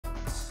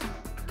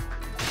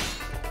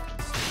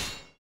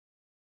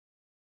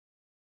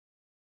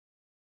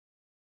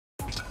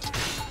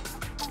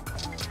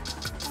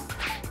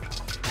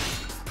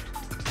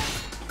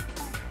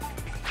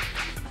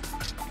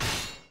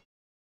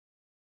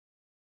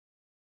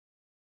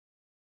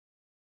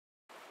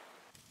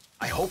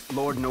I hope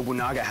Lord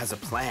Nobunaga has a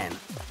plan.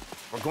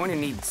 We're going to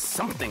need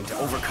something to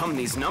overcome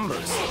these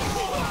numbers.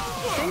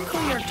 Think who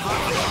you're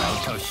talking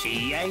about,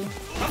 Toshie.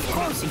 Of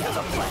course he has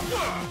a plan.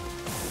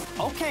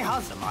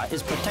 Okehazama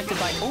is protected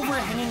by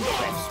overhanging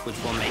cliffs,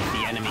 which will make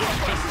the enemy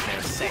think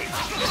they're safe.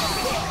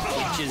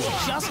 Which is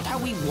just how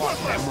we want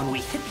them when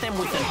we hit them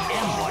with an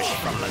ambush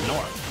from the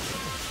north.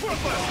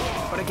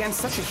 But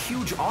against such a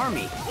huge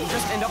army, we'll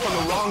just end up on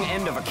the wrong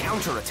end of a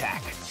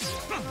counterattack.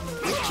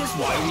 Which is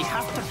why we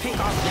have to pick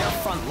off their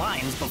front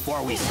lines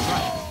before we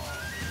strike.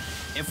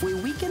 If we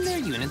weaken their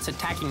units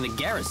attacking the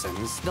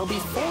garrisons, they'll be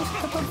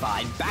forced to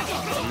provide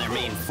backup from their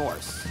main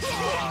force.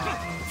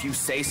 If you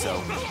say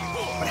so.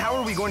 But how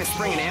are we going to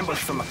spring an ambush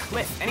from a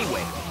cliff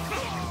anyway?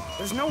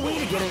 There's no way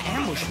to get an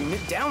ambush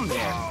unit down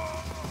there.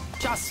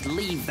 Just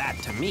leave that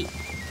to me.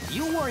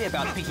 You worry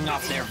about picking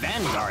off their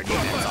vanguard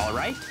units, all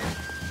right?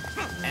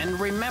 And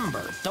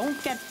remember,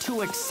 don't get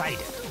too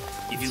excited.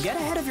 If you get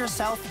ahead of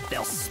yourself,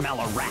 they'll smell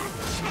a rat.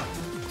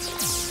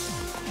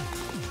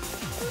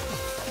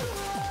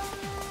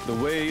 The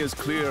way is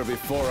clear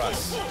before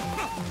us.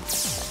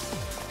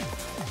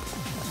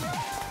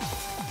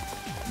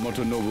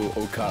 Motonobu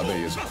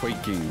Okabe is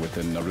quaking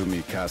within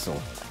Narumi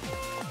Castle.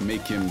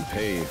 Make him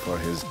pay for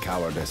his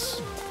cowardice.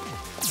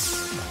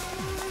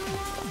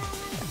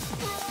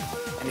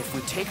 And if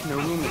we take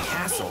Narumi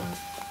Castle,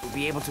 we'll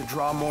be able to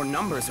draw more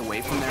numbers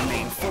away from their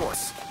main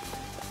force.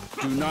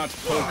 Do not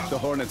poke the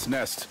hornet's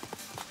nest.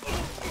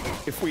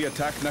 If we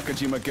attack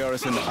Nakajima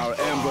Garrison, our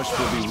ambush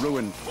will be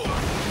ruined.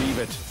 Leave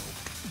it.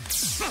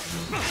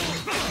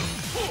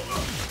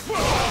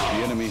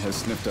 The enemy has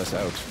sniffed us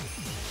out.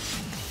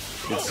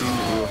 It seems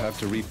we will have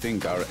to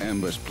rethink our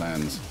ambush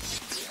plans.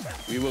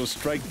 We will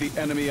strike the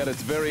enemy at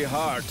its very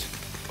heart.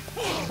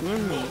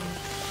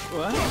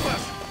 What?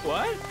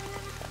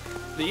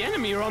 What? The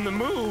enemy are on the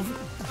move?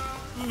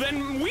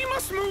 Then we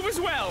must move as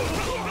well!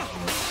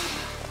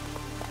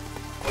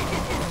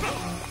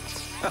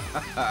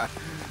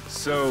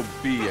 So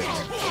be it.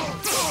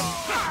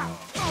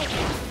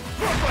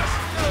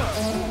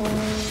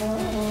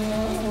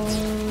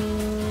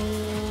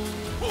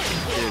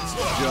 It's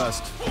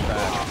just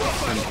that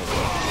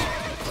simple.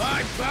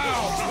 I bow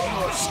to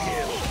your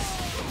skills.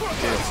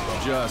 It's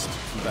just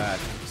that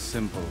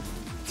simple.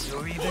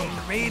 You're even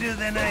greater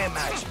than I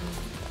imagined.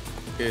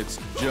 It's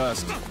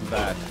just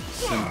that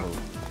simple.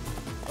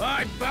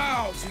 I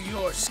bow to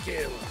your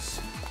skills.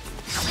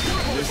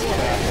 This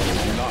battle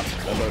is not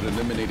about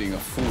eliminating a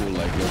fool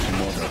like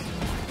Yoshimoto.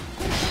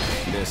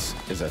 This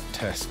is a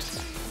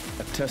test.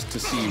 A test to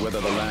see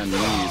whether the land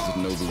needs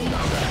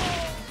Nobunaga.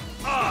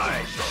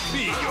 I shall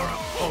be your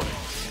opponent.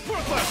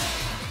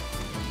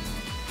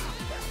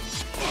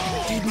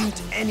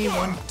 Didn't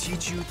anyone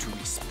teach you to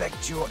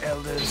respect your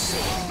elders?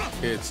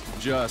 It's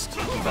just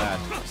that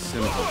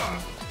simple.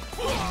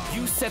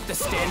 You set the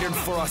standard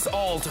for us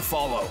all to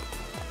follow.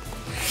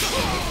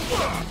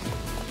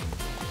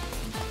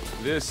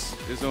 This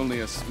is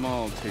only a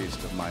small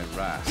taste of my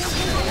wrath.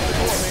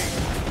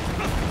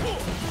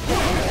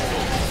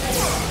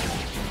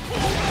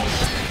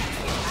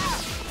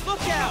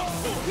 Look out!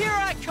 Here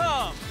I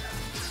come!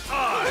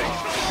 I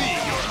shall be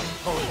your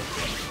opponent.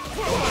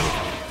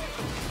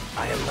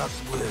 I am not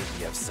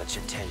worthy of such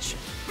attention.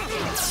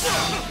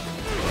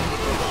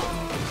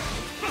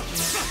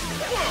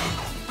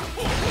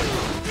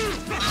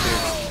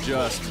 It's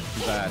just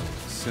that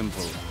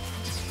simple.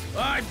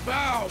 I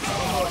bow to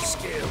your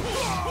skills.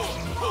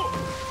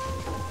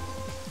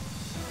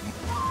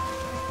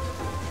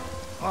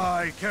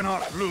 I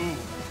cannot lose.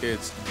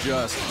 It's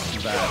just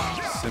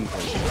that simple.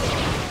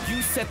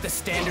 You set the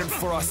standard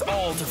for us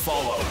all to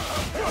follow.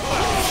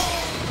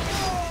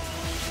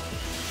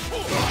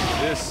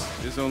 This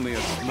is only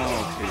a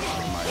small taste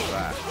of my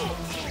wrath.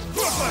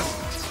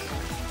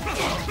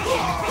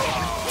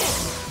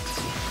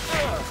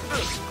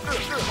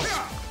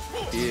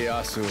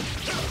 Ieyasu,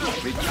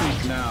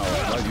 retreat now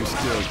while you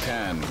still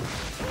can.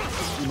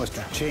 You must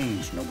have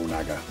changed,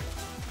 Nobunaga.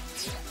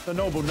 The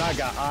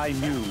Nobunaga I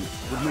knew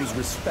would lose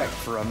respect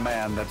for a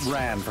man that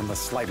ran from the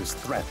slightest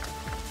threat.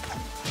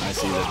 I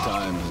see that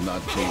time has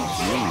not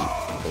changed you,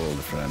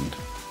 old friend.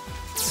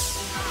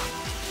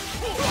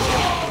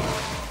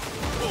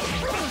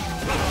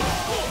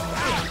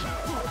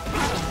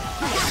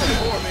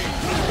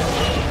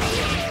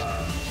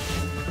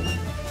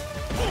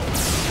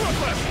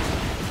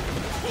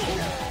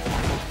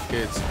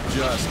 It's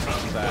just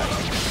that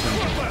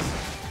simple.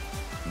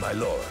 My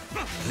lord,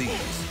 please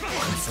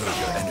conserve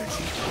your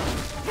energy.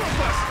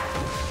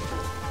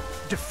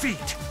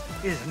 Defeat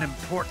is an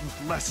important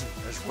lesson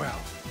as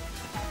well.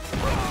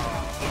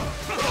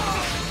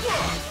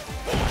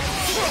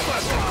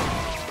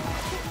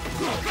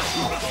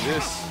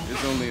 This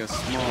is only a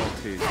small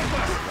taste of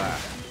my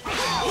wrath.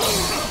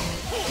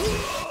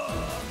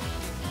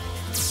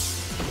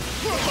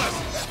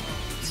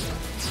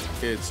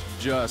 It's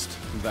just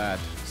that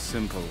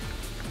simple.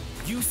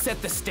 You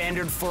set the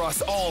standard for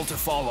us all to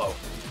follow.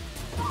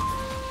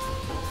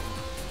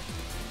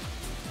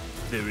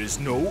 There is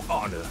no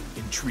honor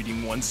in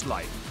treating one's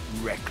life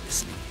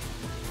recklessly.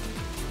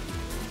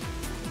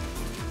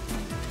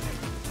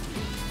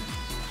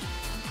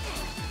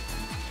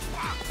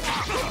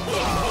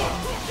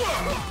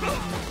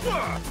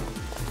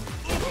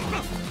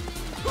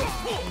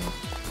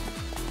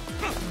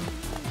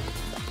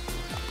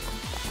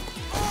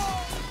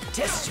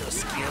 Test your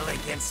skill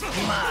against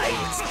my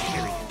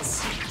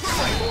experience.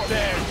 Right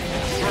there,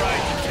 try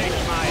to take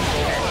my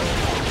head.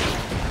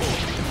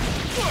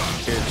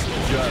 It's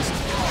just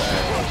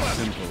that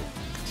simple.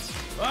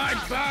 I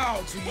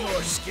bow to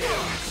your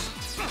skills.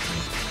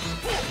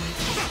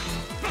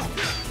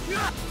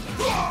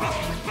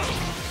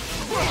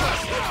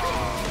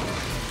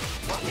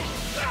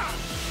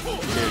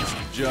 It's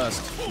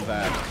just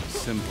that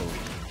simple.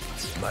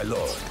 My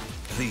lord,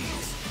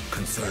 please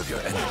conserve your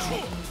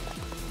energy.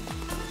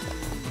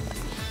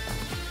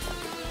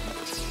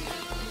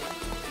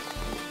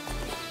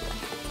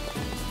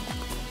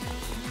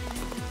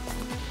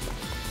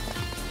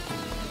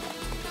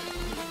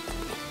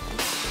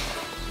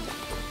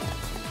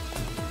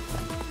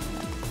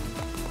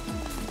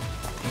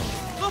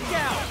 Look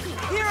out!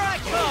 Here I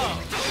come!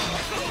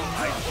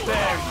 I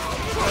dare you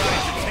try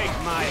to take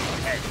my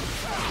head.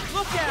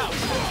 Look out!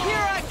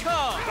 Here I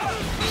come!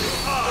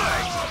 I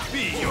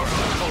be your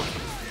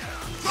opponent.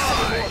 I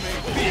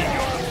be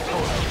your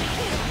opponent.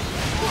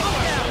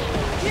 Look out!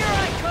 Here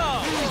I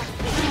come!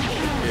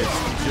 It's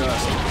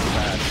just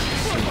that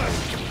simple.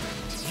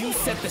 You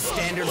set the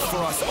standard for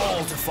us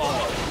all to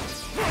follow.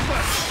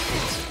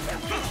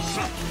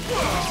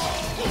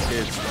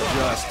 It's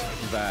just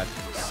that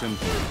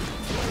simple.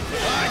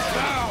 I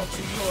bow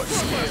to your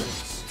skills.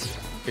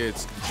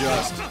 It's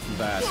just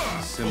that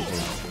simple.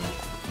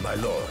 My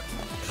lord,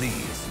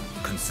 please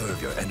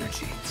conserve your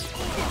energy.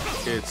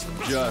 It's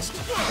just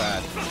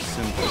that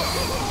simple.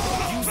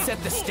 You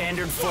set the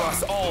standard for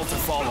us all to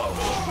follow.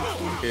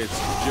 It's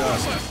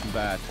just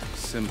that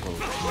simple.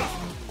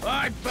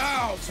 I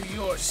bow to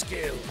your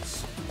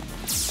skills.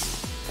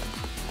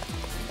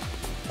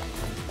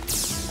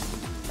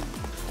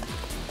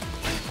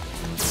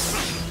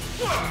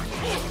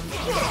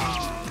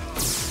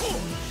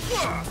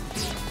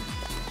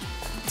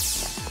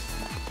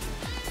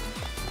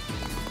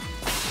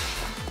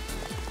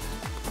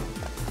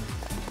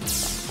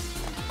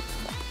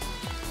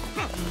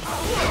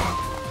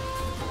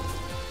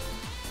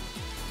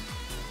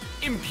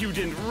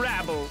 Impudent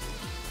rabble!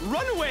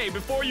 Run away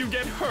before you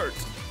get hurt!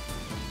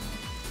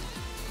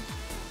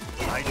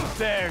 I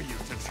dare you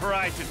to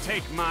try to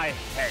take my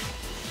head.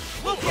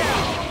 Look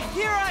out!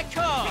 Here I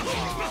come!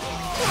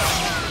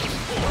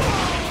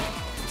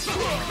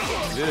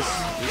 This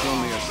is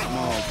only a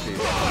small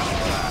taste of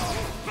that.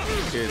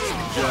 It's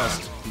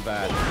just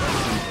that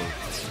simple.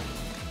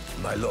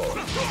 My lord,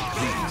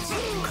 please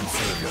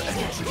conserve your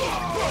energy.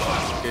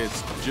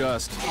 It's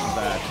just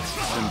that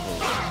simple.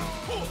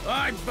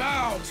 I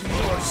bow to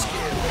your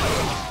skill.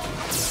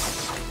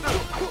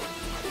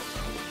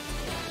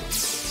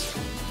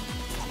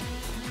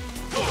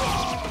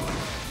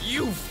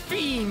 You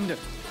fiend!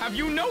 Have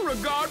you no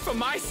regard for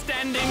my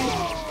standing?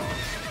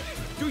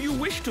 Do you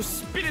wish to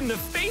spit in the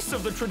face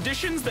of the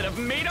traditions that have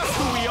made us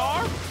who we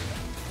are?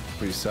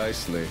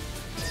 Precisely.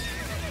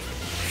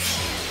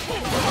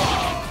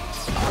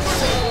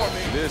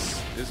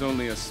 This is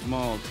only a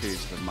small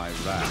taste of my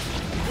wrath.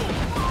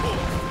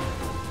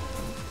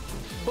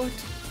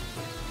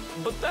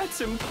 But that's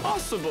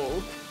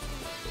impossible.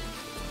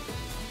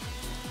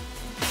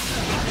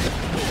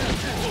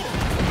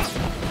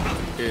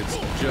 It's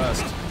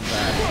just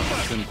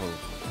that simple.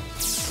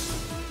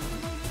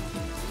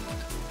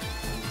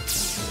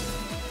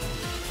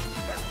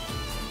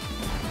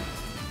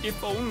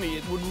 If only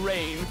it would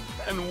rain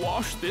and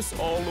wash this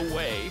all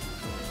away.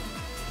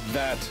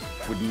 That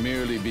would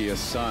merely be a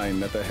sign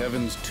that the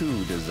heavens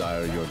too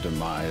desire your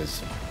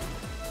demise.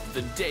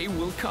 The day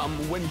will come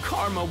when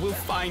karma will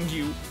find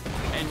you,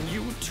 and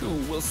you too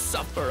will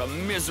suffer a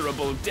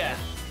miserable death.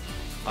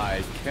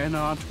 I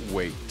cannot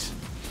wait.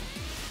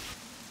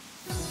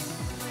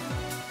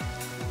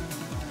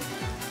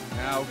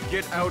 Now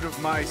get out of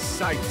my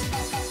sight.